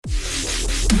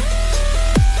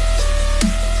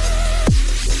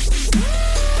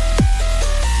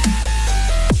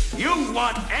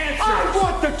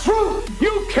truth.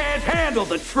 You can't handle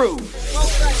the truth.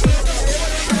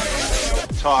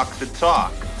 Talk the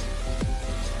talk.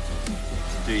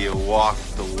 Do you walk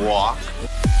the walk?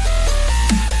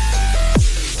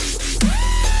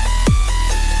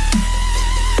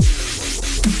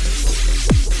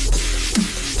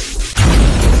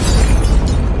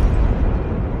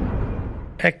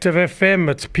 Active FM,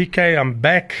 it's PK. I'm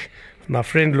back with my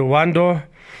friend Lwando.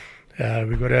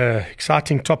 We've got an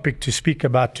exciting topic to speak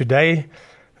about today.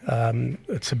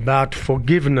 It's about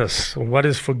forgiveness. What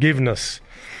is forgiveness?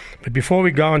 But before we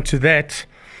go on to that,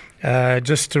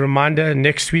 just a reminder,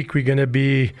 next week we're going to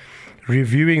be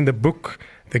reviewing the book,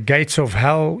 The Gates of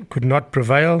Hell Could Not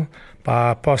Prevail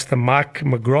by Pastor Mike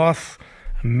McGrath.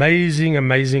 Amazing,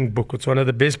 amazing book. It's one of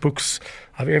the best books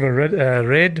I've ever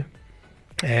read.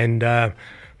 And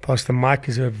Pastor Mike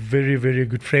is a very, very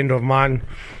good friend of mine.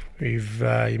 He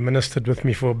ministered with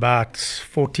me for about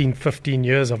 14, 15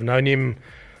 years. I've known him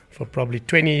for probably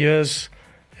 20 years.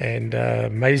 And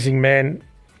amazing man.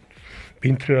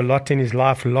 Been through a lot in his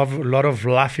life, a lot of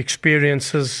life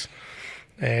experiences,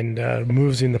 and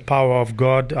moves in the power of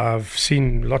God. I've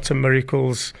seen lots of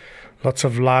miracles, lots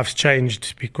of lives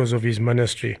changed because of his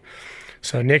ministry.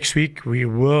 So next week we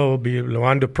will be,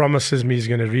 Lwando promises me he's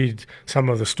going to read some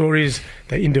of the stories,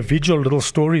 the individual little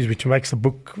stories, which makes the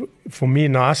book for me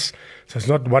nice. So it's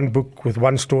not one book with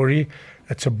one story.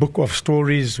 It's a book of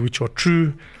stories which are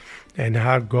true, and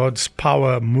how God's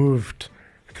power moved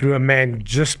through a man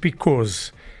just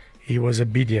because he was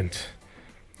obedient.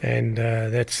 And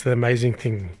that's the amazing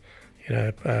thing. You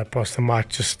know, Pastor Mike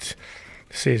just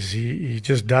says he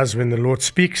just does. When the Lord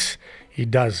speaks, he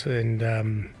does. And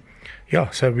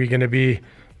so we're going to be...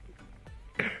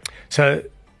 So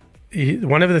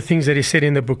one of the things that he said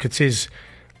in the book, it says,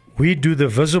 we do the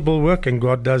visible work and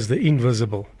God does the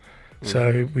invisible.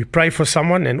 So we pray for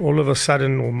someone and all of a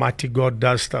sudden Almighty God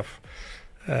does stuff.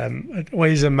 It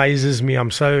always amazes me.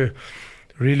 I'm so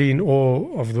really in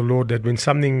awe of the Lord that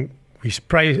when we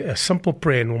pray a simple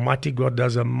prayer and Almighty God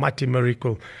does a mighty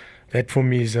miracle, that for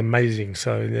me is amazing.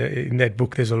 So in that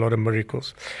book there's a lot of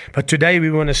miracles. But today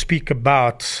we want to speak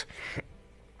about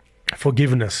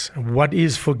forgiveness. What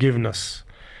is forgiveness?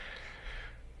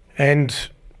 And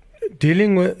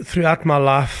dealing with throughout my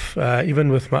life,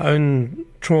 even with my own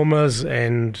traumas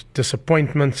and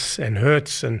disappointments and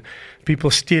hurts and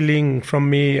people stealing from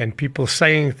me and people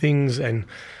saying things, and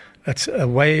it's a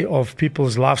way of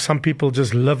people's life. Some people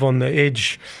just live on the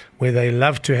edge where they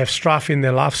love to have strife in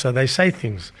their life, so they say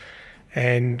things.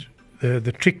 And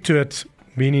the trick to it,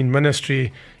 being in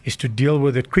ministry, is to deal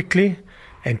with it quickly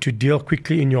and to deal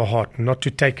quickly in your heart, not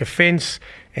to take offense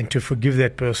and to forgive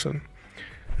that person.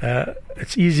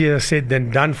 It's easier said than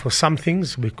done for some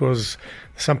things, because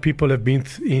some people have been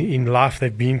in life,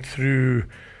 they've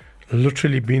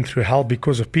literally been through hell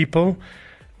because of people.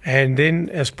 And then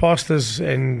as pastors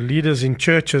and leaders in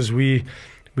churches, we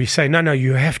say, no,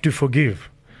 you have to forgive.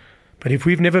 But if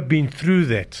we've never been through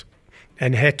that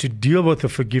and had to deal with the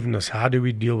forgiveness, how do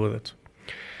we deal with it?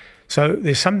 So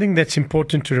there's something that's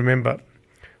important to remember.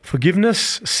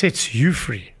 Forgiveness sets you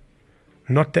free,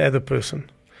 not the other person.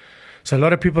 So a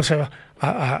lot of people say,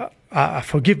 I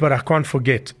forgive, but I can't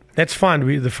forget. That's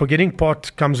fine. The forgetting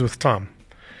part comes with time.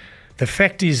 The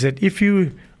fact is that if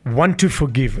you want to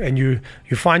forgive and you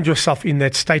find yourself in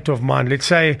that state of mind, let's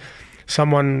say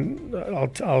someone,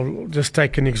 I'll just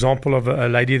take an example of a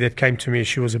lady that came to me.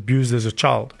 She was abused as a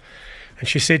child. And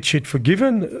she said she'd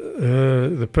forgiven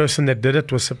the person that did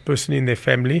it, was a person in their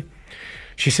family.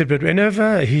 She said, but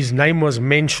whenever his name was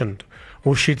mentioned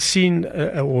or she'd seen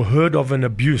or heard of an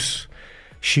abuse,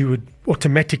 she would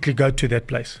automatically go to that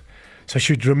place. So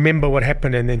she'd remember what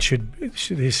happened, and then she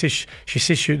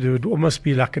said there would almost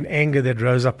be like an anger that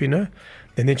rose up in her.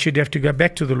 And then she'd have to go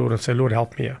back to the Lord and say, Lord,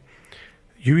 help me here.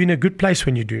 You're in a good place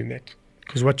when you're doing that.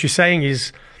 Because what you're saying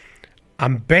is,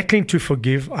 I'm battling to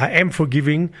forgive, I am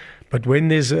forgiving, but when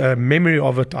there's a memory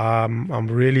of it, I'm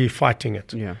really fighting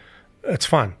it. Yeah. It's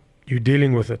fine. You're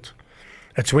dealing with it.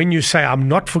 It's when you say, I'm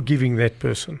not forgiving that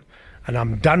person, and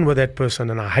I'm done with that person,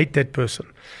 and I hate that person.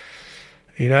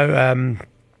 You know,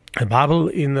 the Bible,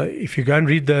 if you go and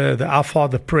read the Our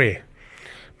Father prayer,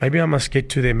 maybe I must get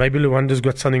to there. Maybe Lwando's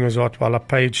got something as well while I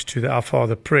page to the Our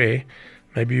Father prayer.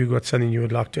 Maybe you got something you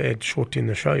would like to add short in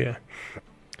the show here.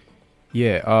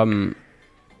 Yeah,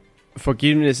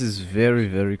 forgiveness is very,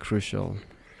 very crucial.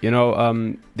 You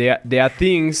know, there are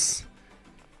things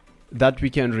that we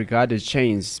can regard as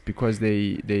chains because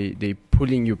they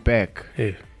pulling you back,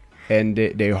 and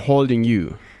they're holding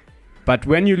you. But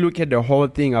when you look at the whole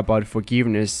thing about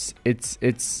forgiveness,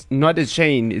 it's not a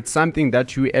chain. It's something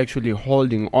that you actually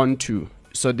holding on to.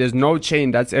 So there's no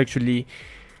chain that's actually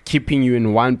keeping you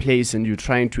in one place and you're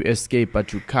trying to escape,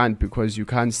 but you can't because you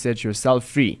can't set yourself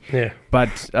free. Yeah.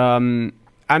 But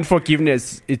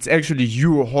unforgiveness, it's actually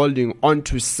you holding on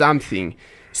to something.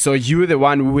 So you're the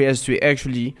one who has to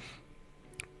actually,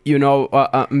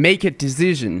 make a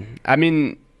decision. I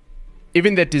mean,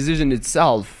 even the decision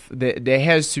itself, there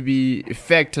has to be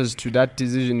factors to that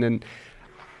decision. And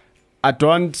I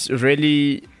don't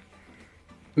really...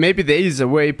 Maybe there is a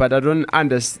way, but I don't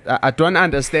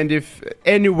understand if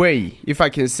any way, if I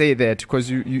can say that, because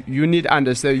you need to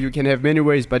understand. You can have many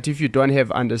ways, but if you don't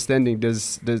have understanding,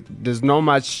 there's not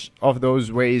much of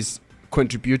those ways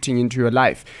contributing into your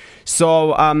life.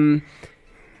 So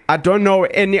I don't know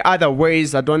any other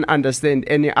ways. I don't understand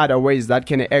any other ways that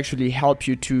can actually help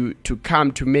you to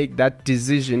come to make that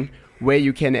decision where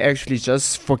you can actually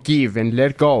just forgive and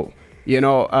let go.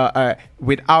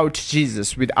 Without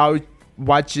Jesus, without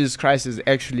what Jesus Christ has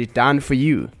actually done for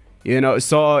you,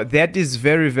 so that is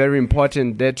very, very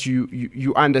important that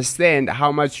you understand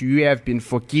how much you have been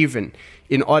forgiven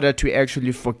in order to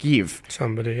actually forgive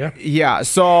somebody. Yeah.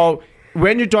 So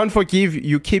when you don't forgive,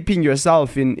 you're keeping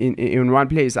yourself in one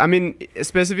place. I mean,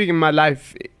 specific in my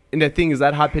life, in the things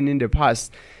that happened in the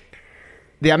past,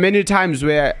 there are many times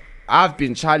where I've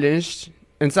been challenged.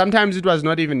 And sometimes it was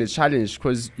not even a challenge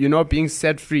because, being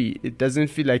set free, it doesn't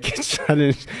feel like a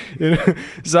challenge.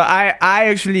 So I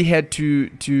actually had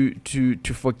to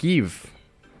forgive,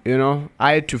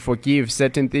 I had to forgive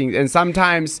certain things. And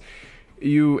sometimes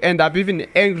you end up even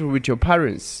angry with your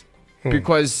parents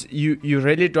because you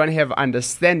really don't have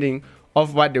understanding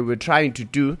of what they were trying to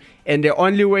do. And the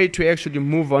only way to actually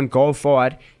move on, go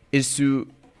forward, is to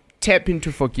tap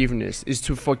into forgiveness, is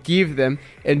to forgive them.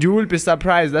 And you will be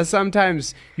surprised that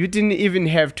sometimes you didn't even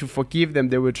have to forgive them.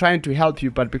 They were trying to help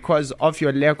you, but because of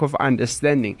your lack of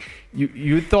understanding,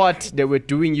 you thought they were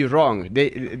doing you wrong.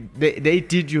 They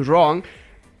did you wrong.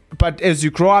 But as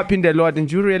you grow up in the Lord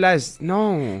and you realize,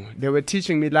 no, they were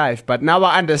teaching me life, but now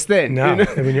I understand. Now,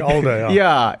 when you're older.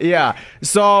 Yeah.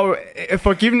 So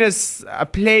forgiveness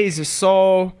plays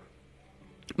so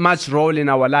much role in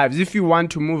our lives if you want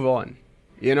to move on.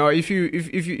 If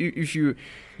you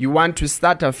want to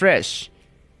start afresh,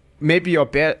 maybe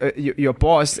your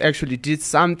boss actually did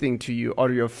something to you,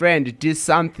 or your friend did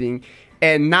something,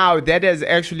 and now that has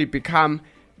actually become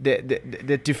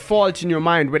the default in your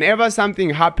mind. Whenever something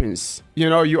happens,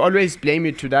 you always blame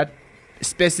it to that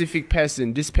specific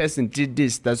person. This person did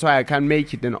this, that's why I can't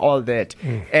make it, and all that.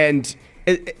 And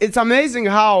it's amazing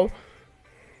how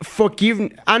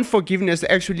unforgiveness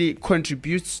actually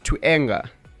contributes to anger.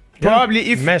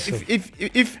 Probably if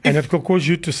and it could cause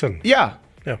you to sin. Yeah.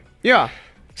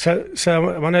 So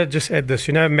I want to just add this.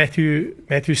 Matthew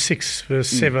 6 verse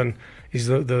 7 is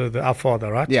the Our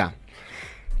Father, right? Yeah.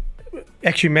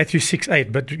 Actually, Matthew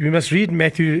 6:8, but you must read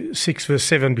Matthew 6 verse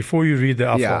 7 before you read the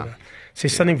Our Father. It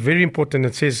says something very important.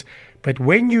 It says, "But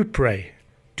when you pray,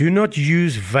 do not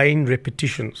use vain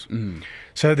repetitions."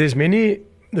 So there's many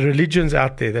religions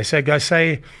out there. They say, go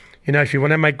say, if you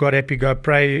want to make God happy, go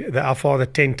pray the Our Father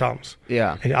 10 times.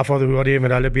 Yeah. And Our Father, whatever,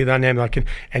 hallowed be thy name.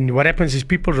 And what happens is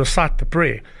people recite the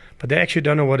prayer, but they actually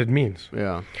don't know what it means.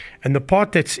 Yeah. And the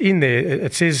part that's in there,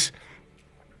 it says,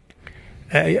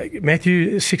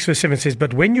 Matthew 6 verse 7 says,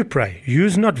 "But when you pray,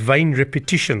 use not vain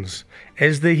repetitions,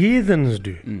 as the heathens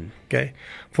do. Okay?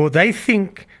 For they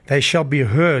think they shall be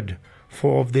heard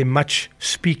for of their much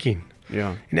speaking."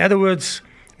 Yeah. In other words,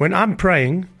 when I'm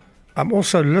praying, I'm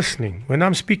also listening. When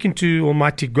I'm speaking to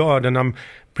Almighty God and I'm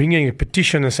bringing a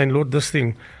petition and saying, "Lord, this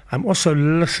thing," I'm also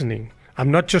listening.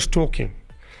 I'm not just talking.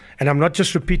 And I'm not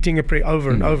just repeating a prayer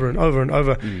over and over and over and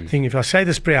over, thinking, if I say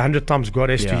this prayer 100 times, God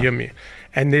has to hear me.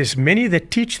 And there's many that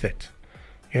teach that.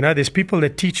 There's people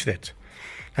that teach that.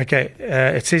 Okay,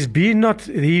 it says, "Be not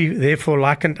ye therefore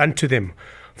likened unto them,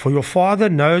 for your Father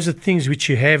knows the things which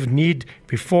you have need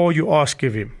before you ask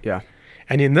of him. Yeah.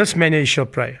 And in this manner you shall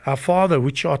pray, Our Father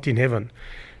which art in heaven."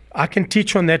 I can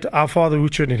teach on that, Our Father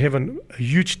which art in heaven, a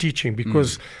huge teaching,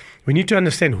 because we need to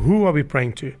understand, who are we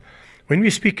praying to? When we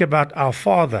speak about our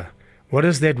Father, what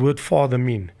does that word Father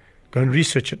mean? Go and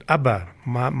research it. Abba,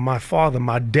 my Father,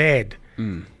 my Dad.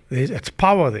 It's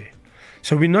power there.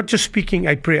 So we're not just speaking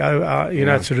a prayer,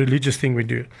 it's a religious thing we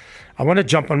do. I want to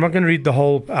jump, I'm not going to read the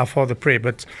whole Our Father prayer,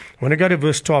 but I want to go to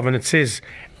verse 12, and it says,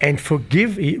 "And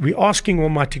forgive," we're asking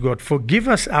Almighty God, "forgive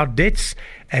us our debts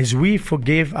as we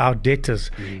forgive our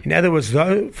debtors." In other words,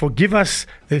 forgive us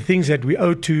the things that we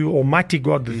owe to Almighty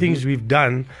God, the things we've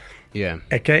done. Yeah.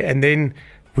 Okay, and then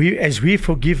as we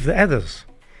forgive the others.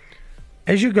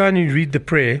 As you go and you read the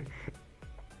prayer,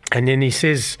 and then he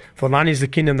says, "For thine is the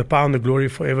kingdom, the power, and the glory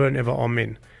forever and ever.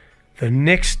 Amen." The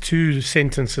next two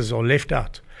sentences are left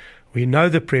out. We know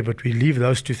the prayer, but we leave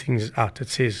those two things out. It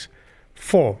says,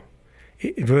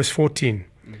 verse 14,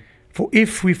 for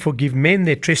if we forgive men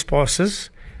their trespasses,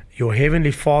 your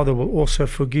heavenly Father will also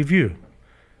forgive you.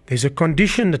 There's a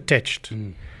condition attached.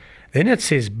 Then it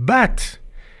says, but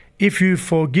if you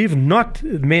forgive not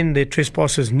men their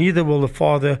trespasses, neither will the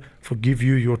Father forgive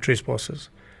you your trespasses.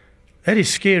 That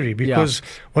is scary, because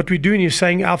what we're doing is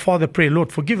saying, our Father, pray,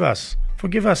 Lord, forgive us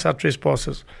our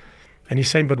trespasses. And he's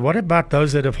saying, but what about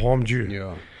those that have harmed you?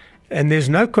 Yeah. And there's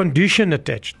no condition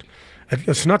attached.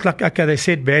 It's not like, okay, they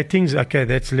said bad things, okay,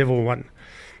 that's level 1.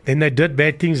 Then they did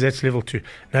bad things, that's level 2.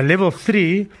 Now, level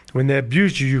 3, when they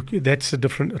abused you, that's a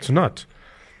different, it's not.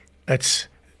 It's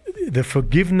the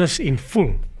forgiveness in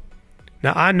full.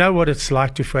 Now, I know what it's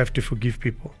like to have to forgive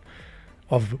people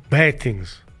of bad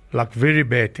things, like very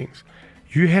bad things.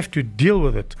 You have to deal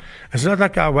with it. It's not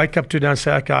like I wake up today and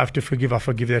say, okay, I have to forgive, I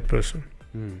forgive that person.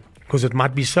 Because it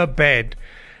might be so bad,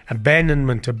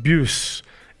 abandonment, abuse.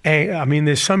 I mean,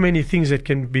 there's so many things that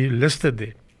can be listed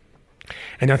there.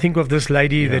 And I think of this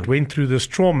lady that went through this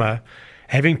trauma,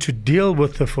 having to deal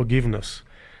with the forgiveness.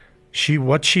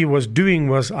 What she was doing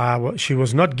was, she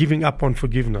was not giving up on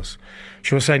forgiveness.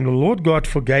 She was saying, the Lord God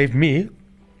forgave me.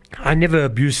 I never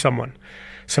abused someone.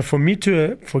 So for me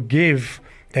to forgive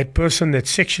that person that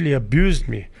sexually abused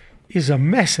me is a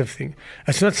massive thing.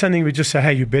 It's not something we just say,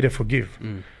 hey, you better forgive.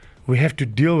 We have to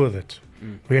deal with it.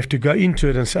 We have to go into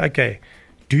it and say, okay,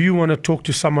 do you want to talk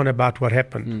to someone about what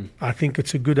happened? I think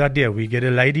it's a good idea. We get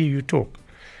a lady, you talk.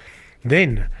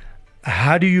 Then,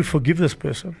 how do you forgive this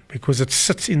person? Because it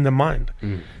sits in the mind.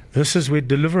 This is where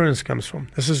deliverance comes from.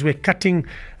 This is where cutting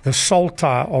the soul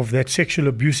tie of that sexual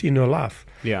abuse in your life.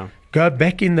 Yeah. Go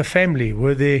back in the family.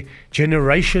 Were there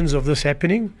generations of this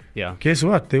happening? Yeah. Guess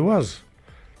what? There was.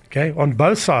 Okay, on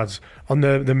both sides. On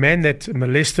the man that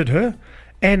molested her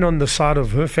and on the side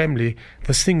of her family,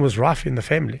 this thing was rife in the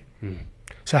family.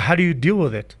 So how do you deal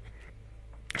with it?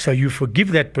 So you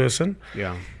forgive that person.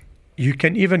 Yeah. You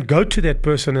can even go to that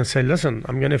person and say, listen,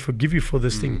 I'm going to forgive you for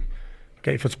this thing.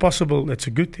 Okay, if it's possible, that's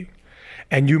a good thing.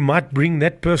 And you might bring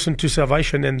that person to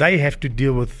salvation, and they have to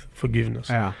deal with forgiveness.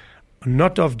 Yeah.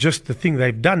 Not of just the thing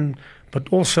they've done, but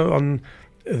also on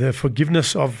the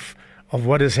forgiveness of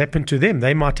what has happened to them.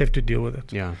 They might have to deal with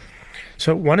it. Yeah.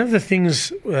 So one of the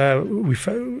things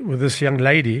with this young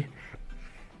lady,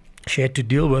 she had to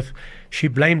deal with, she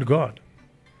blamed God.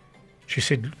 She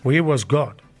said, where was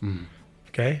God?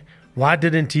 Okay, why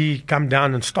didn't he come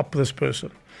down and stop this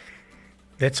person?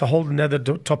 That's a whole another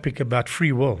topic about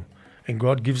free will, and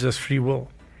God gives us free will.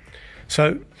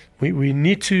 So we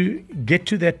need to get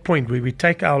to that point where we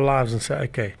take our lives and say,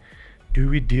 okay, do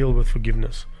we deal with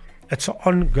forgiveness? It's an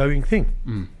ongoing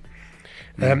thing.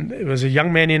 There was a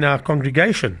young man in our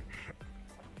congregation.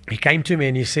 He came to me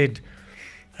and he said,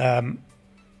 I'm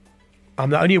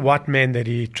the only white man that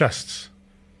he trusts.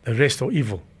 The rest are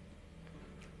evil.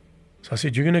 So I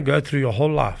said, you're going to go through your whole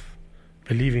life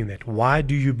believing that. Why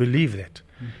do you believe that?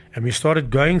 And we started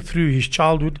going through his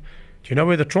childhood. Do you know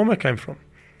where the trauma came from?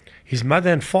 His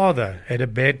mother and father had a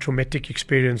bad traumatic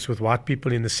experience with white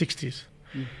people in the 60s.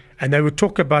 And they would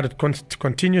talk about it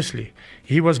continuously.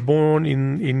 He was born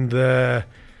in the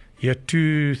year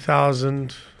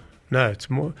 2000, no, it's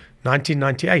more,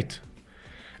 1998.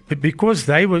 But because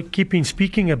they were keeping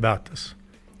speaking about this,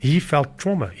 he felt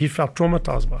trauma. He felt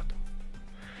traumatized by it.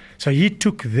 So he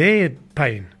took their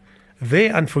pain,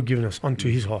 their unforgiveness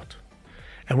onto his heart.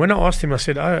 And when I asked him, I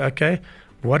said, oh, okay,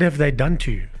 what have they done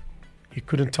to you? He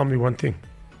couldn't tell me one thing.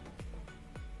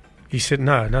 He said,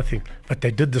 no, nothing. But they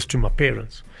did this to my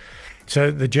parents. So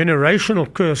the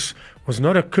generational curse was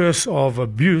not a curse of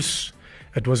abuse.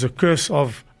 It was a curse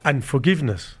of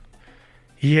unforgiveness.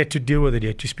 He had to deal with it. He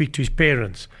had to speak to his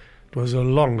parents.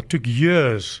 It took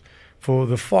years for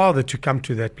the father to come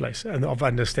to that place of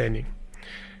understanding.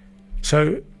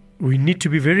 So we need to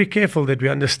be very careful that we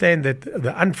understand that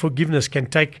the unforgiveness can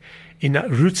take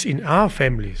roots in our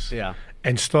families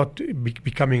and start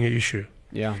becoming an issue.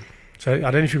 Yeah. So I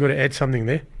don't know if you've got to add something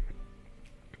there.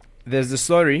 There's the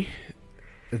story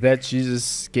that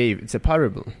Jesus gave. It's a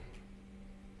parable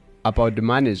about the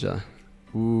manager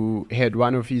who had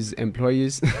one of his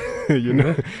employees. You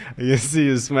know, you see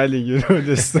you smiling. You know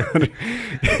the story.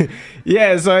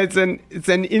 Yeah, so it's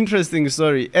an interesting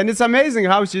story, and it's amazing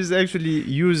how Jesus actually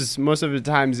uses most of the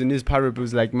times in his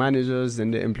parables like managers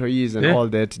and the employees and all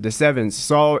that, the servants.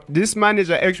 So this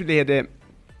manager actually had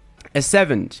a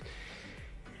servant,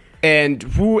 and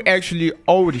who actually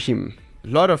owed him a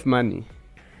lot of money.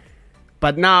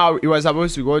 But now he was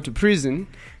supposed to go to prison,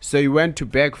 so he went to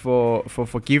beg for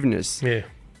forgiveness. Yeah.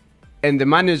 And the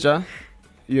manager,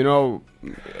 you know,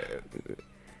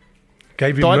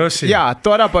 gave him mercy. Yeah,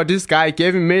 thought about this guy,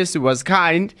 gave him mercy, was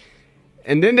kind,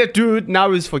 and then the dude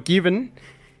now is forgiven.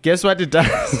 Guess what it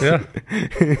does? Yeah.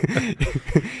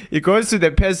 He goes to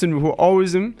the person who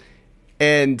owes him,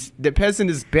 and the person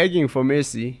is begging for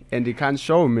mercy, and he can't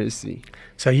show mercy.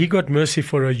 So he got mercy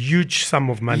for a huge sum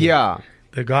of money. Yeah,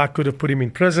 The guy could have put him in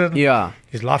prison. yeah,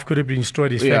 His life could have been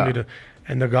destroyed, his Yeah. family.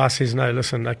 And the guy says, no,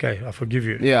 listen, okay, I forgive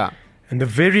you. yeah. And the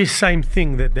very same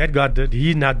thing that guy did,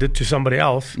 he now did to somebody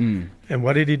else. Mm. And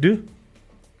what did he do?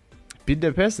 Beat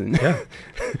the person. Yeah.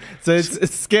 So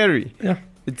it's scary. Yeah.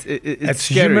 It's It's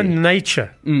scary. human nature.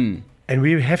 Mm. And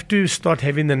we have to start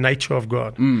having the nature of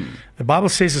God. Mm. The Bible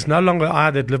says it's no longer I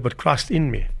that live, but Christ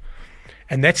in me.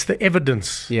 And that's the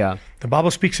evidence. Yeah. The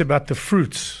Bible speaks about the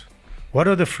fruits. What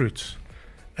are the fruits?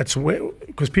 It's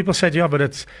because people said, yeah, but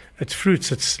it's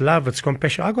fruits, it's love, it's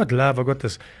compassion. I got love, I got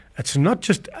this. It's not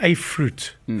just a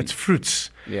fruit, it's fruits.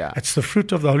 Yeah. It's the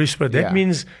fruit of the Holy Spirit. That Yeah.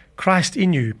 means Christ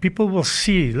in you. People will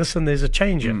see, listen, there's a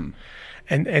change here.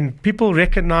 And people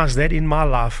recognize that in my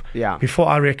life Yeah. before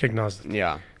I recognized it.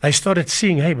 Yeah. They started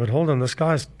seeing, hey, but hold on, this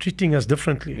guy's treating us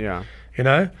differently. Yeah. You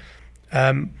know?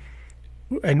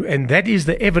 And that is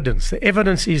the evidence. The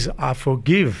evidence is I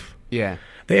forgive. Yeah.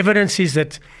 The evidence is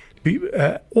that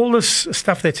all this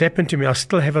stuff that's happened to me, I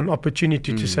still have an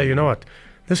opportunity to say, you know what,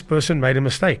 this person made a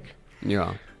mistake.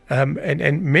 Yeah.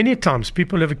 And many times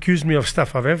people have accused me of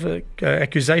stuff. I've had an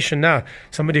accusation now.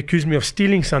 Somebody accused me of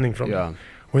stealing something from Yeah. me,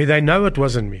 where they know it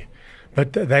wasn't me.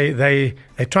 But they're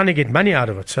trying to get money out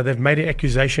of it. So they've made an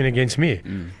accusation against me,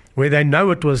 where they know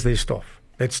it was their stuff.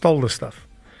 That stole the stuff.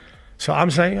 So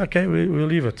I'm saying, okay, we'll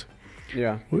leave it.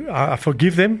 Yeah. I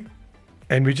forgive them,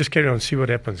 and we just carry on and see what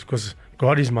happens, because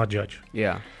God is my judge.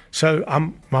 Yeah. So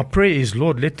my prayer is,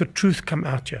 Lord, let the truth come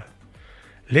out here.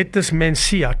 Let this man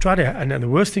see. I try to, and the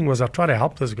worst thing was I try to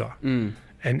help this guy,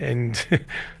 and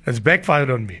it's backfired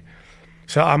on me.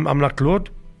 So I'm like, Lord,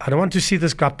 I don't want to see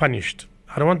this guy punished.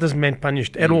 I don't want this man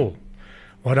punished at all.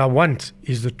 What I want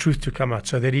is the truth to come out,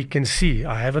 so that he can see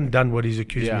I haven't done what he's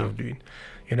accused me of doing.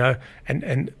 You know,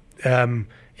 and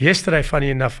yesterday, funny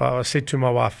enough, I said to my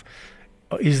wife,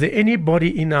 is there anybody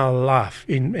in our life,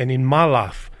 in my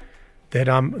life, that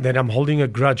I'm holding a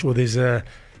grudge, or there's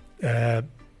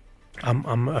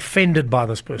I'm offended by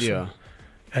this person? Yeah.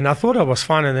 And I thought I was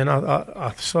fine, and then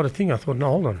I started thinking, I thought, no,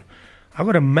 hold on. I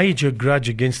got a major grudge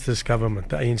against this government,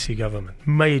 the ANC government.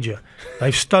 Major.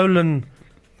 They've stolen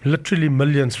literally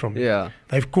millions from me. Yeah.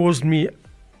 They've caused me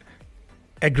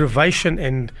aggravation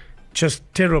and just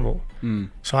terrible.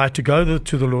 So I had to go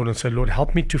to the Lord and say, Lord,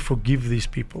 help me to forgive these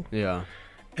people. Yeah.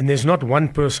 And there's not one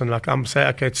person like I'm saying,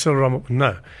 okay, it's Cyril Ramaphosa.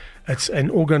 No, it's an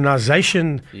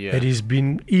organization that has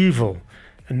been evil.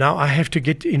 And now I have to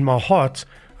get in my heart,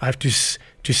 I have to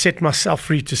set myself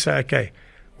free to say, okay,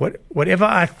 whatever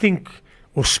I think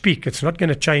or speak, it's not going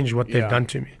to change what they've done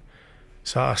to me.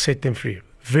 So I set them free.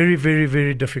 Very, very,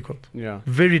 very difficult. Yeah.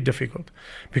 Very difficult.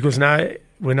 Because now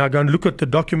when I go and look at the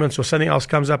documents or something else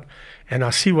comes up and I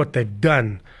see what they've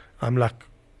done, I'm like,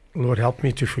 Lord, help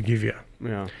me to forgive you.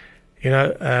 Yeah. You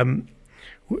know,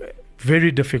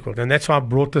 very difficult. And that's why I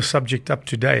brought this subject up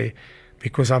today,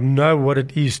 because I know what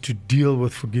it is to deal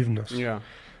with forgiveness. Yeah.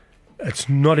 It's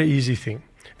not an easy thing.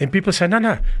 And people say,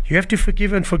 no, you have to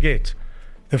forgive and forget.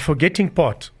 The forgetting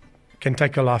part can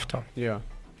take a lifetime. Yeah.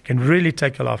 Can really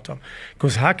take a lifetime.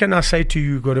 Because how can I say to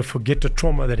you, you've got to forget the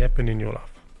trauma that happened in your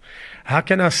life? How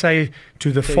can I say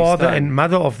to the father and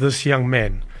mother of this young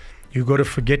man, you've got to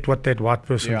forget what that white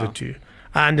person did to you?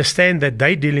 I understand that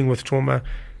they're dealing with trauma.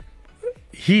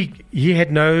 He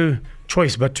had no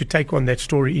choice but to take on that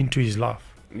story into his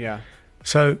life. Yeah.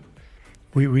 So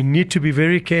we need to be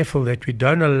very careful that we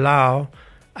don't allow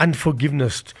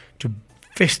unforgiveness to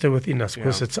fester within us,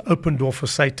 because it's an open door for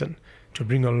Satan to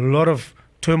bring a lot of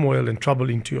turmoil and trouble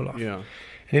into your life. Yeah.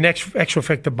 And in actual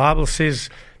fact, the Bible says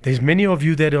there's many of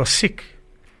you that are sick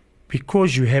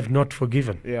because you have not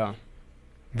forgiven. Yeah.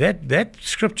 That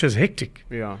scripture is hectic.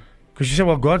 Yeah. Because you say,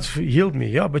 well, God's healed me.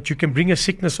 Yeah, but you can bring a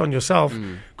sickness on yourself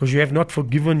because you have not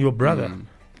forgiven your brother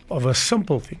of a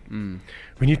simple thing.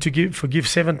 We need to forgive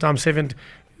 7 times 7.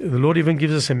 The Lord even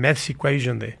gives us a maths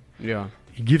equation there. Yeah.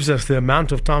 He gives us the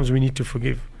amount of times we need to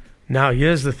forgive. Now,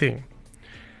 here's the thing.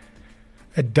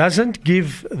 It doesn't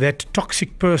give that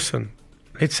toxic person,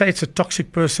 let's say it's a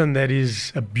toxic person that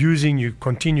is abusing you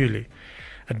continually.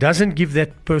 It doesn't give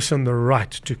that person the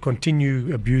right to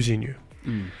continue abusing you.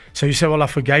 So you say, well, I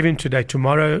forgave him today.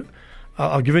 Tomorrow,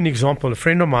 I'll give an example. A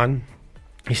friend of mine,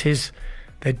 he says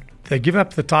they give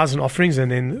up the tithes and offerings,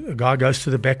 and then a guy goes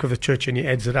to the back of the church and he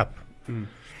adds it up.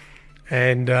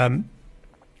 And the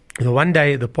one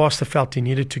day the pastor felt he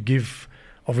needed to give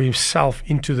of himself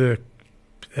into the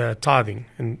tithing.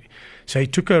 And so he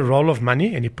took a roll of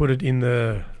money and he put it in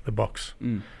the box.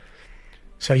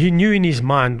 So he knew in his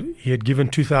mind he had given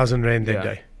 2,000 rand that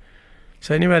day.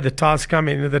 So anyway, the tithes come,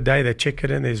 end of the day, they check it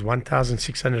and there's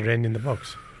 1,600 rand in the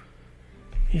box.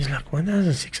 He's like,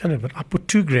 1,600, but I put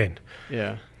 2 grand.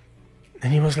 Yeah.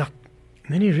 And he was like,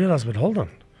 and then he realized, but hold on,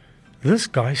 this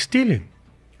guy's stealing.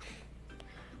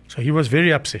 So he was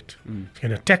very upset. He's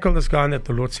going to tackle this guy, and that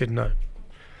the Lord said no.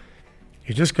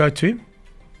 You just go to him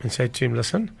and say to him,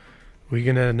 listen, we're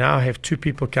going to now have 2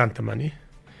 people count the money.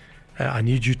 I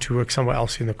need you to work somewhere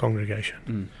else in the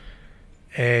congregation.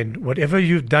 And whatever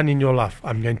you've done in your life,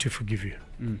 I'm going to forgive you.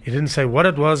 He didn't say what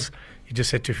it was. He just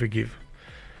said to forgive.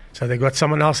 So they got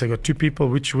someone else. They got 2 people,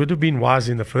 which would have been wise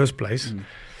in the first place.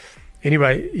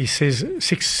 Anyway, he says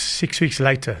 6 weeks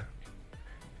later,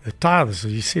 the tithes,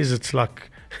 he says it's like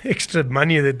extra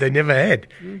money that they never had.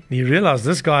 And he realized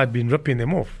this guy had been ripping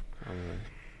them off.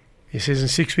 He says, and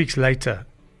 6 weeks later,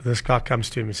 this guy comes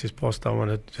to him and says, Pastor, I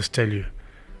want to just tell you,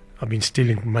 I've been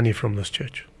stealing money from this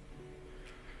church.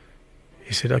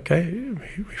 He said, okay,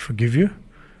 we forgive you.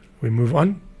 We move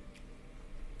on.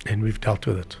 And we've dealt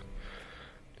with it.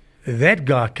 That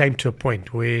guy came to a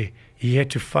point where he had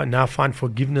to now find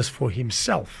forgiveness for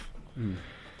himself.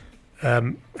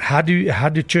 How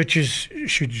do churches,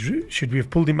 should we have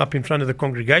pulled him up in front of the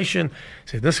congregation,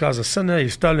 said, this guy's a sinner,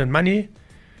 he's stolen money?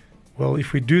 Well,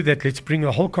 if we do that, let's bring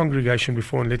the whole congregation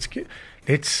before and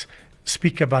let's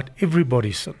speak about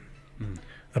everybody's sin.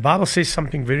 The Bible says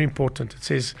something very important. It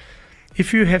says,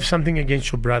 if you have something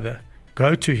against your brother,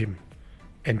 go to him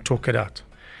and talk it out.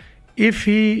 If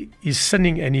he is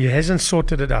sinning and he hasn't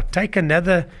sorted it out, take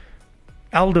another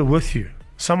elder with you,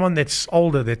 someone that's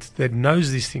older, that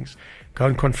knows these things. Go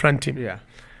and confront him. Yeah.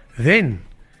 Then,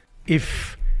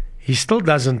 if he still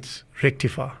doesn't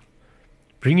rectify,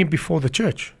 bring him before the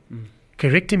church.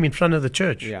 Correct him in front of the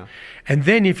church. Yeah. And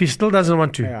then if he still doesn't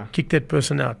want to, kick that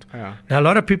person out. Yeah. Now, a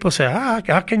lot of people say,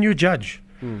 how can you judge?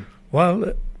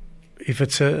 Well, if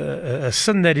it's a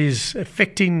sin that is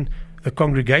affecting the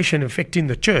congregation, affecting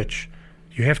the church,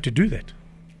 you have to do that.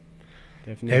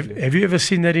 Definitely. Have you ever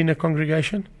seen that in a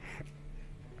congregation?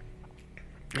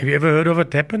 Have you ever heard of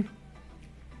it happen?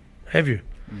 Have you?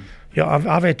 Yeah,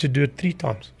 I've had to do it 3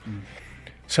 times.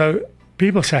 So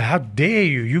people say, how dare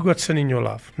you? You got sin in your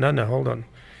life. No, hold on.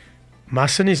 My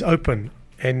sin is open.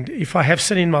 And if I have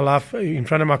sin in my life in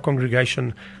front of my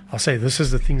congregation, I'll say, this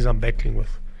is the things I'm battling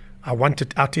with. I want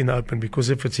it out in the open, because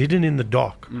if it's hidden in the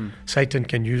dark, Satan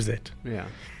can use that. Yeah.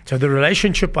 So the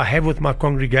relationship I have with my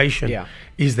congregation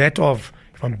is that of,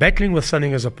 if I'm battling with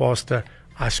something as a pastor,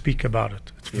 I speak about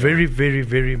it. It's very, very,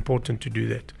 very important to do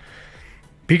that.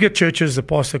 Bigger churches, the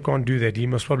pastor can't do that. He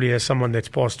must probably have someone that's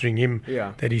pastoring him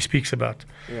that he speaks about.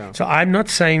 Yeah. So I'm not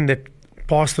saying that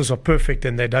pastors are perfect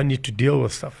and they don't need to deal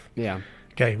with stuff. Yeah.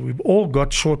 Okay, we've all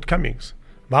got shortcomings.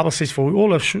 The Bible says, for we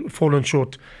all have fallen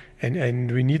short,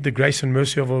 and we need the grace and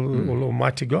mercy of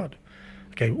Almighty God.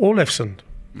 Okay, we all have sinned.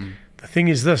 The thing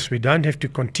is this, we don't have to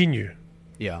continue.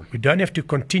 Yeah. We don't have to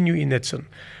continue in that sin.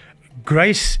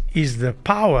 Grace is the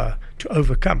power to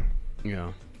overcome.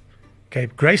 Yeah. Okay,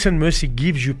 grace and mercy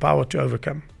gives you power to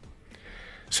overcome.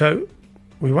 So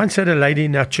we once had a lady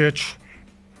in our church,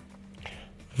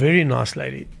 very nice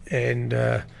lady,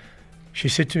 and she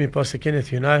said to me, Pastor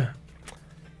Kenneth,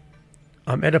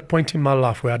 I'm at a point in my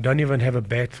life where I don't even have a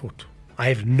bad thought. I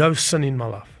have no sin in my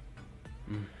life.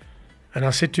 And I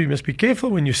said to you, you must be careful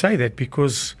when you say that,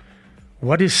 because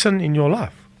what is sin in your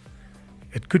life?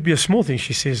 It could be a small thing.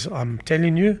 She says, I'm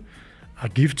telling you, I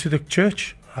give to the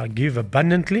church, I give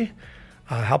abundantly,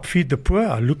 I help feed the poor,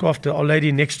 I look after the old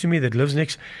lady next to me that lives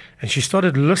next. And she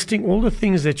started listing all the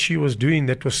things that she was doing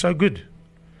that was so good.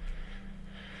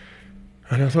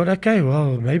 And I thought, okay,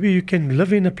 well, maybe you can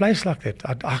live in a place like that.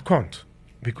 I can't,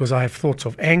 because I have thoughts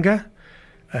of anger.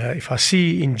 If I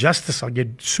see injustice, I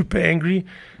get super angry.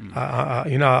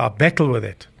 I battle with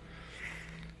it.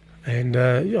 And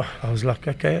I was like,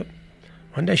 okay.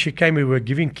 One day she came, we were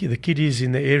giving the kiddies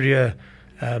in the area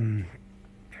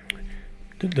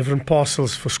different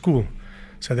parcels for school.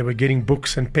 So they were getting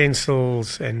books and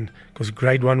pencils, and because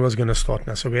grade 1 was going to start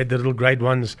now. So we had the little grade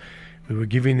 1s. We were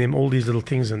giving them all these little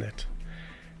things in that.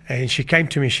 And she came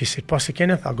to me, she said, Pastor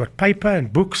Kenneth, I've got paper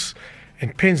and books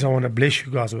and pens. I want to bless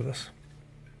you guys with this.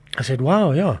 I said,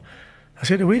 wow, yeah. I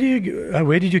said, where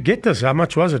did you get this? How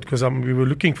much was it? Because we were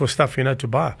looking for stuff, to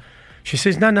buy. She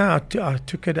says, no, I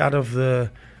took it out of where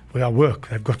I work.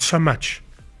 They've got so much.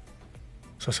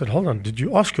 So I said, hold on, did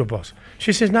you ask your boss?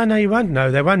 She says, no, you won't know.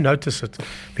 They won't notice it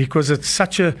because it's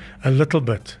such a little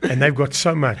bit and they've got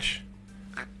so much.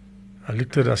 I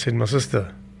looked at her, I said, my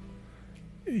sister,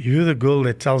 you're the girl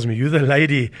that tells me, you're the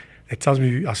lady that tells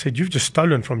me, I said, you've just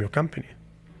stolen from your company.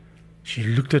 She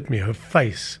looked at me, her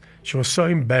face, she was so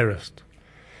embarrassed.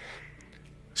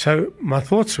 So my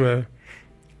thoughts were,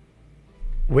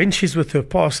 when she's with her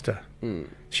pastor,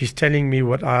 she's telling me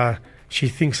what she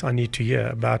thinks I need to hear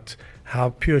about how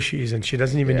pure she is, and she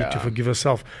doesn't even need to forgive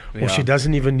herself, or she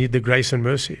doesn't even need the grace and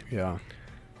mercy. Yeah.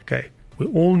 Okay, we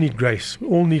all need grace, we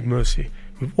all need mercy,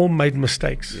 we've all made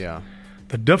mistakes. Yeah.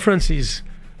 The difference is,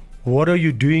 what are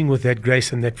you doing with that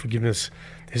grace and that forgiveness?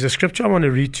 There's a scripture I want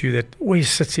to read to you that always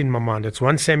sits in my mind. It's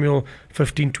 1 Samuel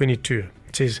 15:22.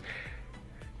 It says,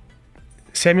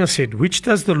 Samuel said, which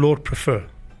does the Lord prefer?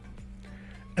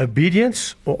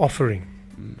 Obedience or offering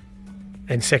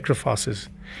and sacrifices?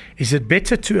 Is it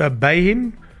better to obey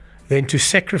him than to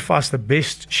sacrifice the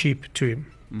best sheep to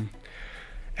him?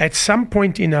 At some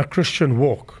point in our Christian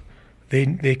walk,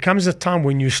 there comes a time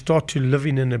when you start to live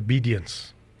in an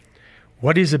obedience.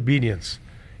 What is obedience?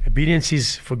 Obedience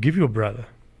is forgive your brother.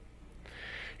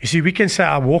 You see, we can say,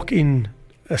 I walk in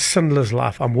a sinless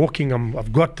life.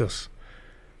 I've got this.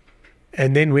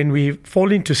 And then when we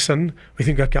fall into sin, we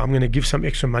think, okay, I'm going to give some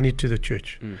extra money to the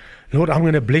church. Lord, I'm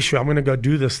going to bless you. I'm going to go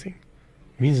do this thing.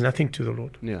 It means nothing to the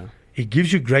Lord. Yeah. He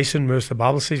gives you grace and mercy. The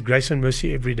Bible says grace and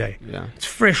mercy every day. Yeah. It's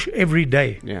fresh every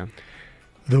day. Yeah.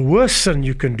 The worst sin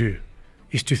you can do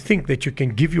is to think that you can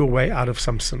give your way out of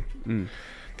some sin.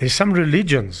 There's some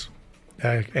religions,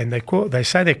 and they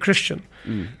say they're Christian.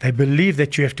 They believe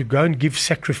that you have to go and give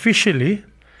sacrificially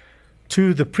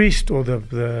to the priest or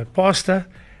the pastor,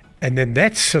 and then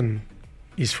that sin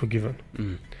is forgiven.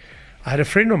 I had a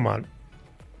friend of mine.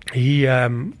 He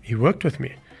worked with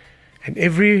me, and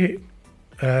every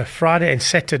Friday and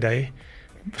Saturday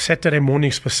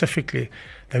morning specifically,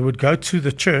 they would go to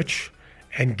the church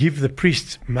and give the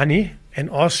priest money and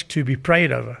ask to be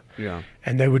prayed over. Yeah.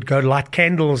 And they would go light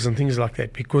candles and things like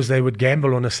that because they would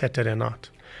gamble on a Saturday night.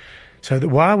 So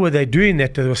why were they doing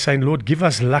that? They were saying, Lord, give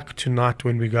us luck tonight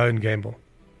when we go and gamble.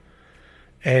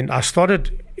 And I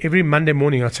started every Monday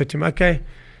morning. I'd say to him, okay,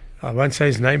 I won't say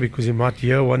his name because he might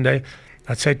hear one day.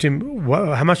 I'd say to him,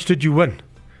 how much did you win?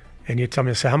 And he'd tell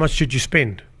me, I'd say, how much did you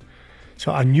spend?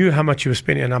 So I knew how much he was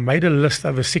spending, and I made a list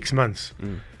over 6 months.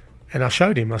 And I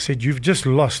showed him. I said, you've just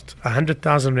lost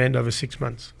 100,000 rand over 6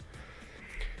 months.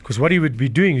 Because what he would be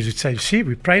doing is he'd say, see,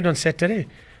 we prayed on Saturday.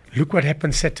 Look what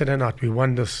happened Saturday night. We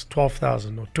won this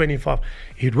 12,000 or 25.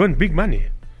 He'd win big money.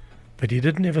 But he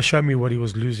didn't ever show me what he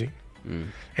was losing.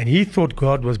 And he thought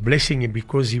God was blessing him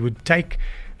because he would take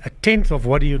 1/10 of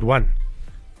what he had won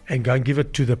and go and give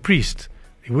it to the priest.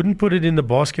 He wouldn't put it in the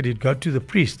basket. He'd go to the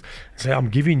priest and say, I'm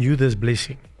giving you this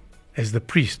blessing as the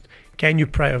priest. Can you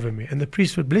pray over me? And the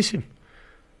priest would bless him.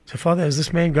 So, Father, as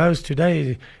this man goes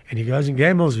today and he goes and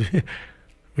gambles,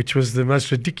 which was the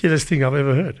most ridiculous thing I've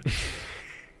ever heard.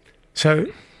 So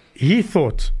he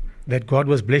thought that God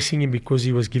was blessing him because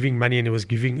he was giving money and he was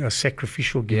giving a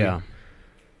sacrificial giving. Yeah.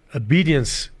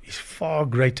 Obedience is far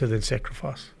greater than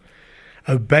sacrifice.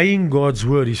 Obeying God's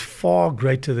word is far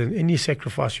greater than any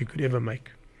sacrifice you could ever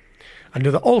make.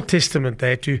 Under the Old Testament, they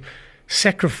had to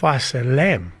sacrifice a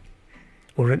lamb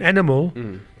or an animal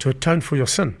to atone for your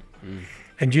sin.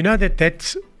 And you know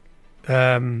that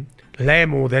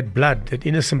lamb or that blood, that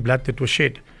innocent blood that was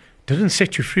shed, didn't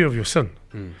set you free of your sin.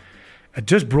 It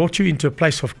just brought you into a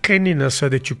place of cleanliness so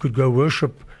that you could go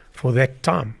worship for that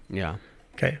time. Yeah.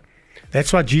 Okay.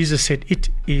 That's why Jesus said, it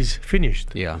is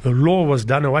finished. Yeah. The law was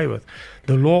done away with.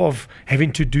 The law of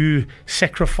having to do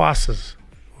sacrifices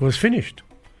was finished.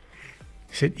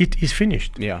 He said, it is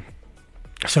finished. Yeah.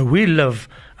 So we live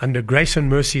under grace and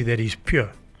mercy that is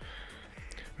pure.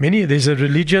 There's a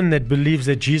religion that believes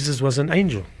that Jesus was an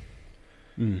angel.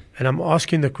 And I'm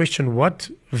asking the question,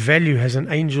 what value has an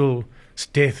angel's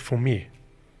death for me?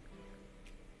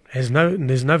 There's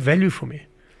no value for me.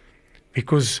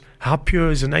 Because how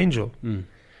pure is an angel?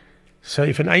 So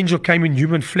if an angel came in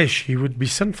human flesh, he would be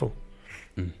sinful.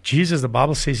 Jesus, the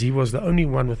Bible says, he was the only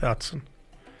one without sin.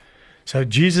 So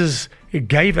Jesus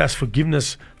gave us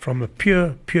forgiveness from a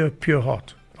pure, pure, pure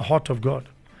heart, the heart of God.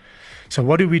 So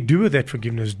what do we do with that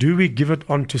forgiveness? Do we give it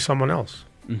on to someone else?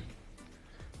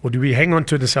 Or do we hang on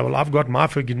to it and say, well, I've got my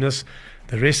forgiveness,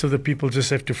 the rest of the people just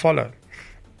have to follow?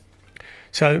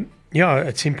 So, yeah,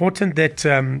 it's important that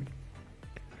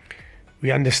we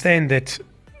understand that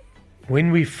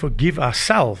when we forgive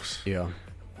ourselves,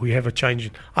 we have a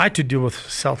change. I had to deal with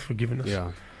self-forgiveness.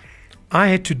 Yeah. I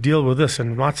had to deal with this,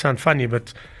 and it might sound funny,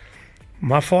 but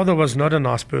my father was not a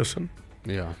nice person.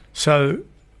 Yeah. So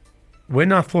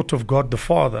when I thought of God the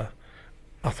Father,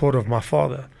 I thought of my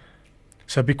father.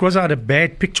 So because I had a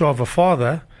bad picture of a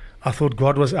father, I thought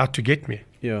God was out to get me.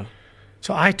 Yeah.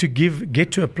 So I had to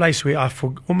get to a place where I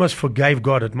almost forgave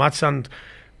God. It might sound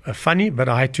funny, but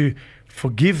I had to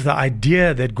forgive the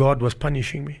idea that God was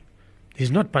punishing me.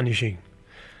 He's not punishing.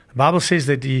 The Bible says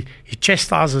that he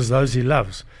chastises those he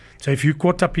loves. So if you're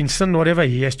caught up in sin, whatever,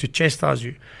 he has to chastise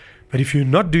you. But if you're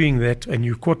not doing that and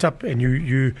you're caught up and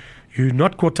you're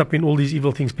not caught up in all these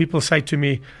evil things, people say to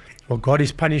me, well, God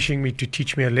is punishing me to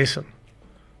teach me a lesson.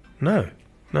 No.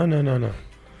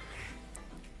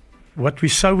 What we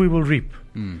sow, we will reap.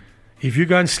 If you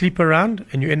go and sleep around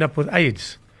and you end up with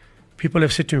AIDS, people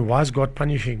have said to me, why is God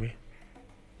punishing me?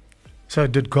 So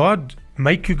did God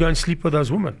make you go and sleep with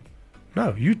those women?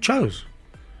 No, you chose.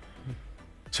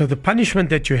 So the punishment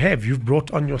that you have, you've brought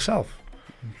on yourself.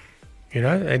 You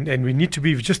know, and we need to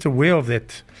be just aware of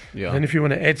that. Yeah. And if you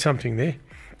want to add something there.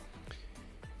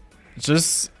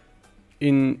 Just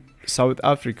in South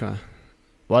Africa,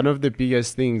 one of the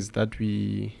biggest things that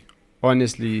we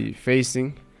honestly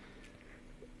facing,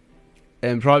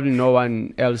 and probably no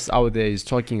one else out there is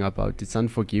talking about, it's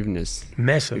unforgiveness.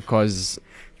 Massive. Because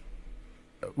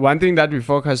one thing that we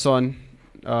focus on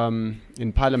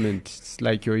in Parliament, it's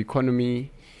like your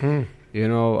economy,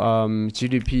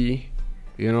 GDP,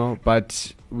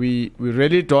 but we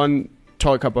really don't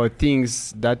talk about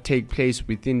things that take place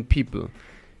within people.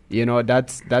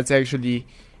 That's actually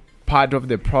part of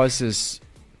the process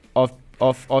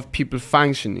of people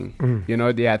functioning.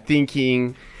 They are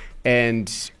thinking,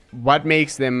 and what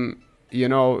makes them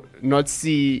not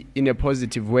see in a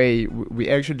positive way, we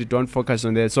actually don't focus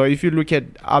on that. So if you look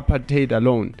at apartheid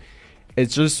alone,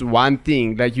 it's just one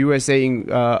thing, like you were saying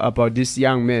about this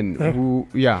young man who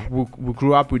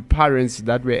grew up with parents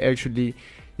that were actually,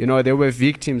 they were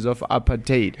victims of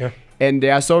apartheid. And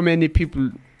there are so many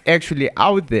people actually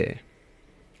out there.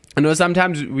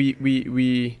 Sometimes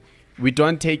we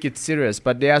don't take it serious,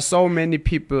 but there are so many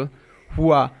people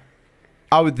who are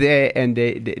out there and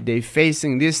they're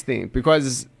facing this thing.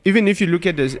 Because even if you look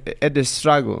at the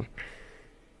struggle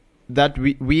that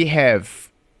we have,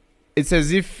 it's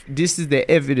as if this is the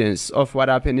evidence of what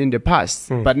happened in the past.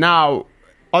 But now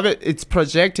it's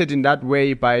projected in that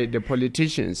way by the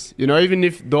politicians. Even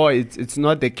if though it's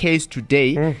not the case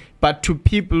today, but to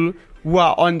people who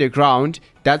are on the ground,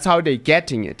 that's how they're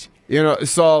getting it.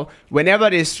 So whenever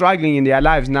they're struggling in their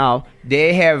lives now,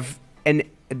 they have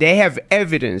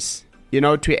evidence,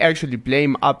 to actually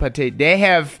blame apartheid. They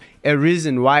have a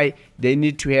reason why they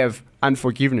need to have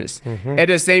unforgiveness. At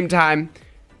the same time,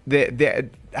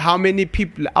 how many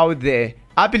people out there,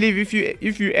 I believe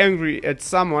if you're angry at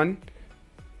someone,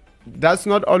 that's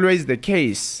not always the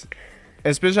case,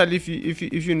 especially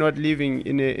if you're not living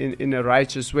in a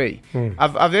righteous way.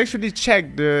 I've actually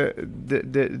checked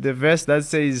the verse that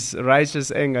says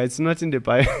righteous anger. It's not in the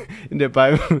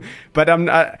Bible, but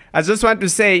I just want to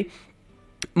say,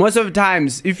 most of the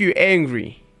times, if you're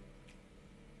angry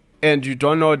and you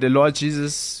don't know the Lord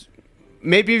Jesus,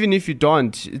 maybe even if you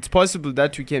don't, it's possible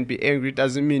that you can be angry. It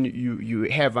doesn't mean you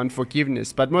have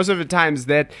unforgiveness. But most of the times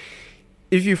that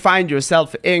if you find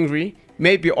yourself angry,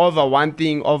 maybe over one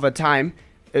thing over time,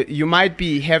 you might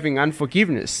be having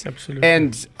unforgiveness. Absolutely.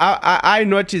 And I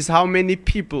noticed how many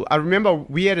people, I remember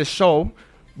we had a show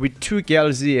with two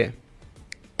girls here,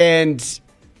 and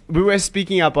we were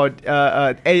speaking about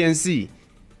ANC.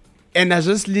 And I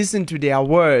just listened to their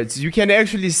words. You can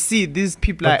actually see these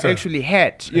people are actually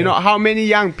hurt. How many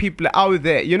young people out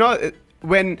there,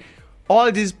 when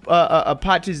all these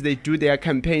parties, they do their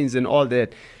campaigns and all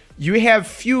that, you have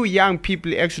few young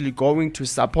people actually going to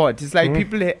support. It's like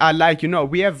people are like,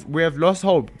 we have lost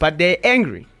hope, but they're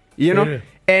angry,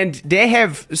 and they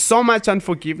have so much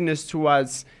unforgiveness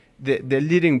towards the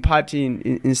leading party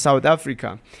in South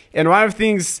Africa. And one of the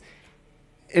things,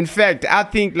 in fact, I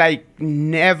think like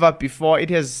never before, it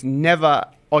has never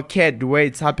occurred the way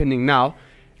it's happening now,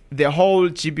 the whole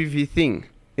GBV thing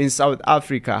in South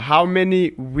Africa, how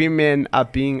many women are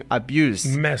being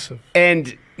abused. Massive.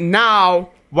 And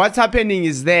now what's happening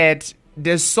is that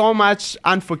there's so much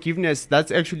unforgiveness that's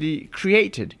actually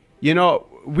created.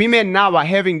 Women now are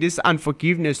having this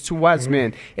unforgiveness towards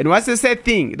men. And what's the sad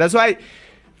thing? That's why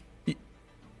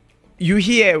you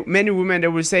hear many women, they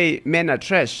will say men are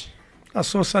trash. I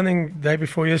saw something the day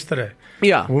before yesterday.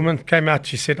 Yeah. A woman came out,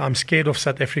 she said, I'm scared of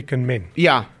South African men.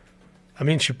 Yeah. I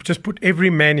mean, she just put every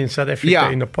man in South Africa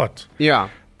in a pot. Yeah.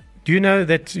 Do you know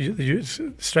that,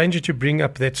 stranger to bring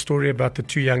up that story about the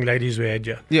two young ladies we had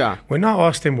here? Yeah. When I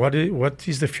asked them, what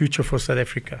is the future for South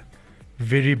Africa?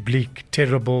 Very bleak,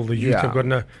 terrible, the youth have got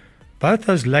no... Both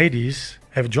those ladies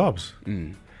have jobs.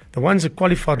 The one's a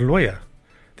qualified lawyer.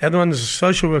 The other one's a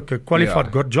social worker,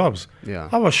 qualified, got jobs. Yeah.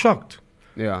 I was shocked.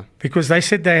 Yeah. Because they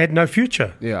said they had no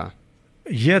future. Yeah.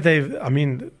 Here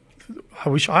I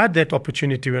wish I had that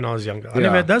opportunity when I was younger. I Yeah.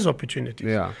 never had those opportunities.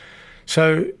 Yeah.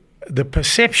 So the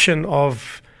perception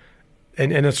of,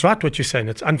 and it's right what you're saying,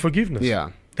 it's unforgiveness. Yeah.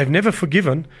 They've never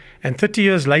forgiven, and 30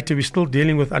 years later, we're still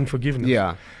dealing with unforgiveness.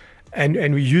 Yeah.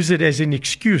 And we use it as an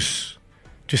excuse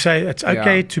to say it's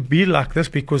okay Yeah. to be like this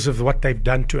because of what they've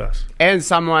done to us. And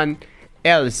someone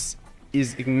else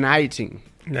is igniting.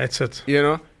 That's it. You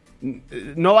know,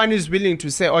 no one is willing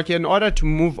to say, okay, in order to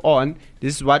move on,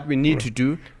 this is what we need to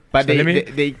do. But So they let me-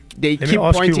 they Let keep me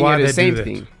ask you pointing why at the they same do that.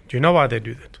 thing. Do you know why they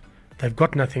do that? They've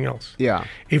got nothing else. Yeah.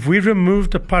 If we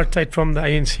removed apartheid from the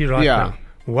ANC right Yeah. now,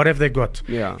 what have they got?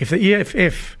 Yeah. If the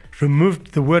EFF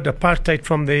removed the word apartheid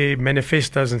from their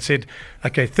manifestos and said,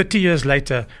 okay, 30 years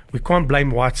later, we can't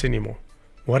blame whites anymore,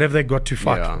 what have they got to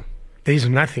fight Yeah. for? There's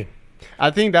nothing.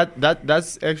 I think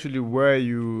that's actually where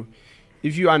you,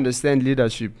 if you understand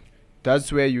leadership,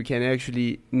 that's where you can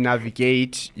actually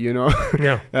navigate, you know,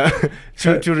 Yeah.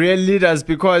 to real leaders,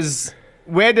 because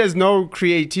where there's no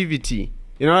creativity,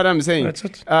 you know what I'm saying? That's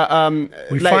it.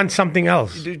 We like, find something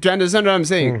else. do you understand what I'm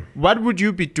saying? Mm. What would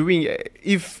you be doing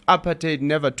if apartheid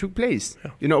never took place?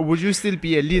 Yeah. You know, would you still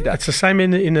be a leader? It's the same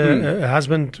in a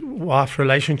husband-wife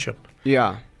relationship.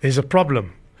 Yeah. There's a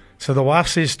problem. So the wife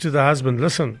says to the husband,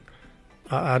 listen,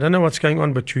 I don't know what's going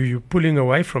on, but you're pulling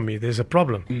away from me. There's a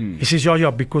problem. Mm. He says, yeah,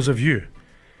 because of you.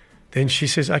 Then she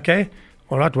says, okay,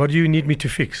 all right, what do you need me to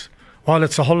fix? Well,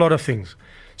 it's a whole lot of things.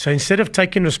 So instead of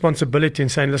taking responsibility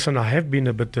and saying, listen, I have been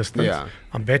a bit distant. Yeah.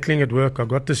 I'm battling at work. I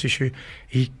got this issue.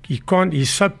 He can't,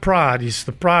 he's so pride.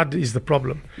 The pride is the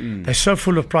problem. Mm. They're so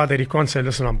full of pride that he can't say,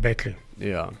 listen, I'm battling.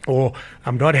 Yeah. Or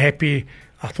I'm not happy.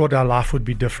 I thought our life would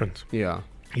be different. Yeah.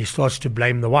 He starts to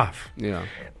blame the wife. Yeah.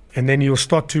 And then he'll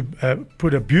start to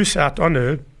put abuse out on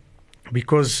her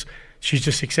because she's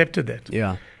just accepted that.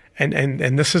 Yeah.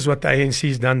 And this is what the ANC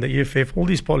has done, the EFF, all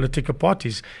these political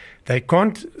parties. They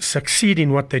can't succeed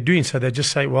in what they're doing, so they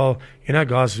just say, well, you know,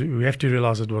 guys, we have to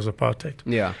realize it was apartheid.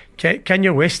 Yeah.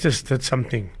 Kanye West has did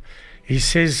something. He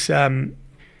says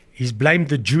he's blamed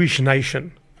the Jewish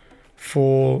nation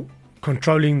for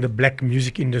controlling the black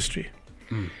music industry.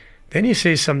 Mm. Then he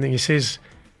says something. He says,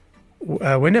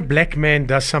 when a black man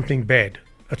does something bad,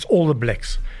 it's all the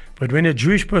blacks. But when a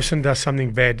Jewish person does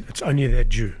something bad, it's only that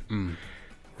Jew. Mm.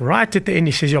 Right at the end,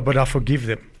 he says, yeah, but I forgive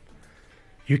them.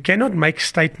 You cannot make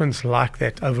statements like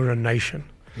that over a nation.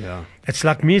 Yeah. It's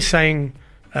like me saying,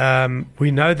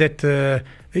 we know that the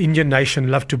Indian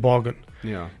nation love to bargain.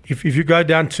 Yeah. If you go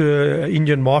down to an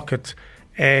Indian market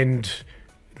and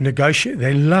negotiate,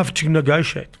 they love to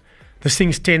negotiate. This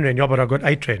thing's 10 rand, yeah, but I got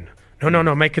 8 rand.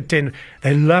 No, make it 10.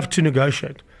 They love to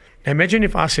negotiate. Now imagine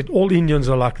if I said all Indians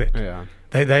are like that. Yeah.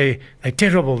 They're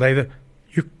terrible.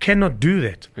 You cannot do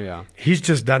that. Yeah. He's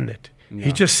just done that. Yeah.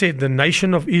 He just said the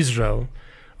nation of Israel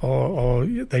are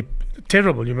they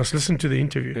terrible. You must listen to the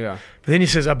interview. Yeah. But then he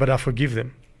says, but I forgive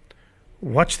them.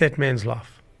 Watch that man's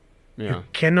life. Yeah. You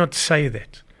cannot say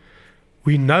that.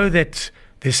 We know that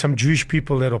there's some Jewish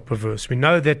people that are perverse. We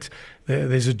know that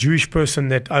there's a Jewish person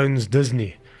that owns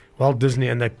Disney, Walt Disney,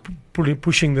 and they're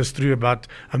pushing this through about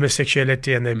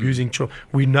homosexuality and they're abusing children.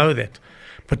 We know that.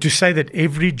 But to say that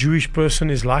every Jewish person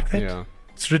is like that, Yeah.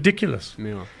 it's ridiculous.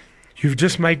 Yeah. You've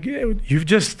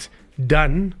just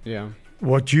done Yeah.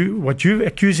 what you're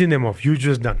accusing them of. You've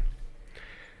just done.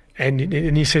 And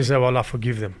he says, oh, well, I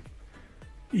forgive them.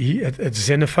 It's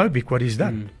xenophobic what he's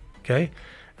done. Okay,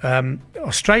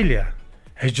 Australia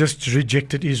has just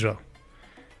rejected Israel.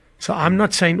 So I'm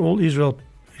not saying all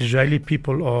Israeli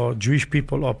people or Jewish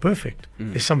people are perfect.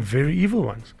 There's some very evil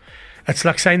ones. It's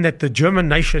like saying that the German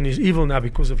nation is evil now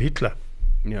because of Hitler.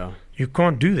 Yeah. You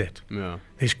can't do that. Yeah.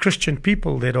 There's Christian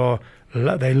people that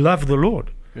they love the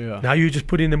Lord. Yeah. Now you're just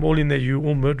putting them all in there. You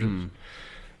all murderers.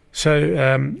 So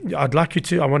I'd like you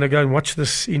to. I want to go and watch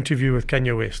this interview with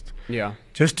Kanye West, Yeah.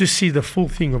 just to see the full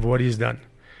thing of what he's done.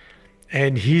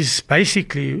 And he's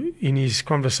basically in his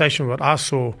conversation. What I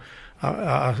saw,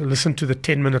 I listened to the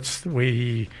 10 minutes where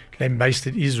he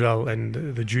lambasted Israel and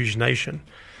the Jewish nation.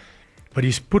 But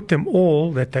he's put them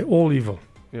all that they're all evil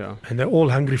Yeah. and they're all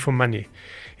hungry for money.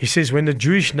 He says when the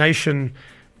Jewish nation,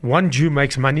 one Jew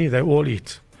makes money, they all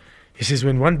eat. He says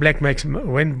when one black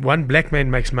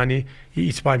man makes money, he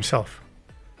eats by himself.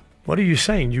 What are you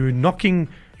saying? You're knocking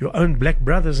your own black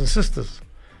brothers and sisters,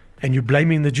 and you're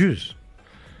blaming the Jews.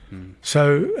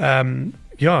 So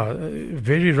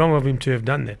very wrong of him to have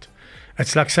done that.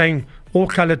 It's like saying all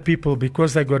coloured people,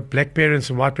 because they got black parents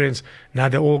and white parents, now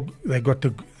they got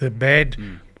the bad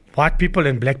white people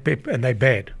and black people, and they're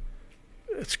bad.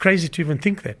 It's crazy to even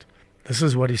think that. This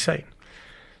is what he's saying.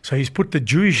 So he's put the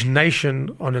Jewish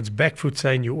nation on its back foot,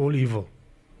 saying you're all evil.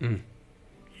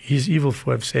 He's evil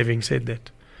for having said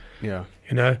that. Yeah.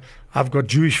 You know, I've got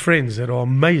Jewish friends that are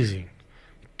amazing,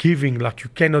 giving like you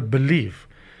cannot believe.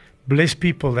 Blessed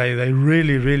people, they're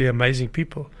really, really amazing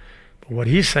people. But what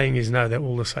he's saying is, no, they're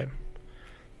all the same.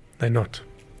 They're not.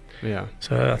 Yeah.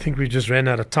 So I think we just ran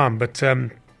out of time. But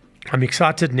I'm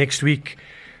excited next week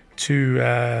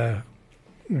to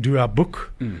do our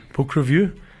book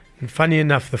review. And funny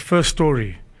enough, the first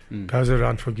story goes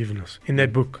around forgiveness. In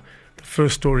that book, the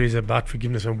first story is about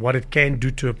forgiveness and what it can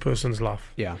do to a person's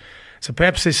life. Yeah. So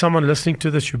perhaps there's someone listening to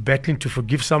this, you're battling to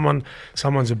forgive someone,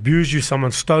 someone's abused you,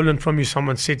 someone's stolen from you,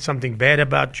 someone said something bad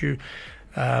about you.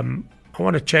 I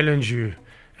want to challenge you,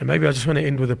 and maybe I just want to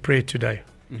end with a prayer today.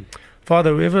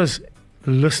 Father, whoever's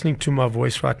listening to my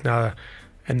voice right now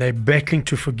and they're battling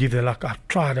to forgive, they're like, I've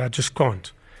tried, I just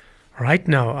can't. Right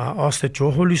now, I ask that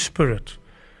your Holy Spirit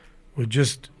would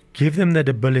just give them that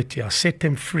ability. I set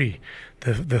them free.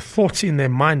 The thoughts in their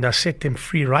mind, I set them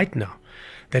free right now.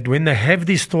 That when they have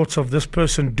these thoughts of this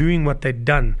person doing what they've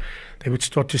done, they would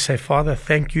start to say, Father,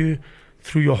 thank you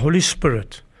through your Holy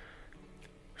Spirit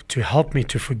to help me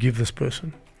to forgive this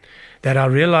person. That I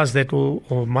realize that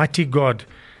Almighty God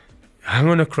hung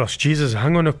on a cross, Jesus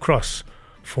hung on a cross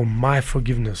for my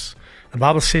forgiveness. The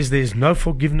Bible says there is no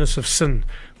forgiveness of sin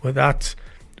without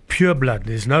pure blood.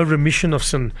 There's no remission of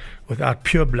sin without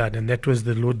pure blood, and that was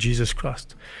the Lord Jesus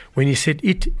Christ. When he said,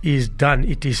 it is done,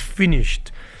 it is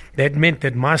finished, that meant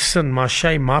that my sin, my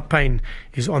shame, my pain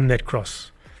is on that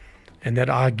cross, and that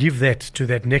I give that to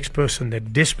that next person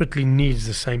that desperately needs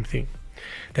the same thing,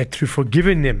 that through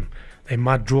forgiving them, they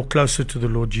might draw closer to the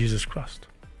Lord Jesus Christ.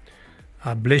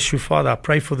 I bless you, Father. I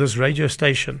pray for this radio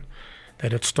station,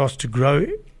 that it starts to grow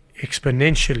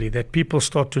exponentially, that people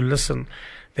start to listen,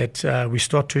 that we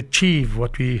start to achieve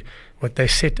what they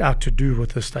set out to do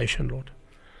with the station, Lord.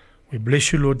 We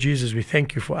bless you, Lord Jesus. We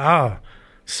thank you for our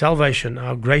salvation,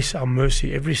 our grace, our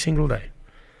mercy every single day.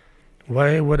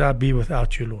 Where would I be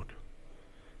without you, Lord?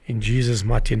 In Jesus'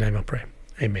 mighty name I pray.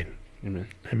 Amen. Amen.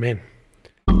 Amen.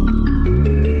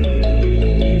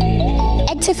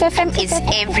 Active FM is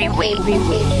everywhere.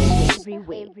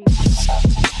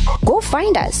 Go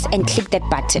find us and click that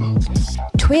button.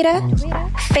 Twitter,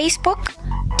 Facebook,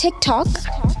 TikTok,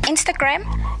 Instagram,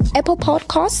 Apple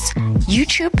Podcasts,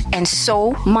 YouTube, and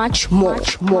so much more.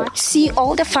 See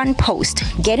all the fun posts.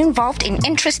 Get involved in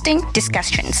interesting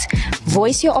discussions.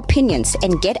 Voice your opinions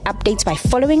and get updates by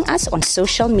following us on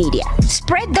social media.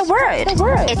 Spread the word.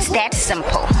 It's that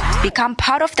simple. Become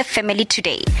part of the family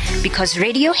today, because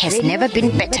radio has never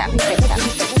been better.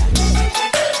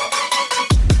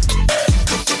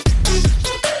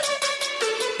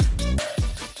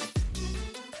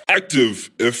 Active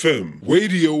FM.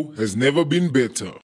 Radio has never been better.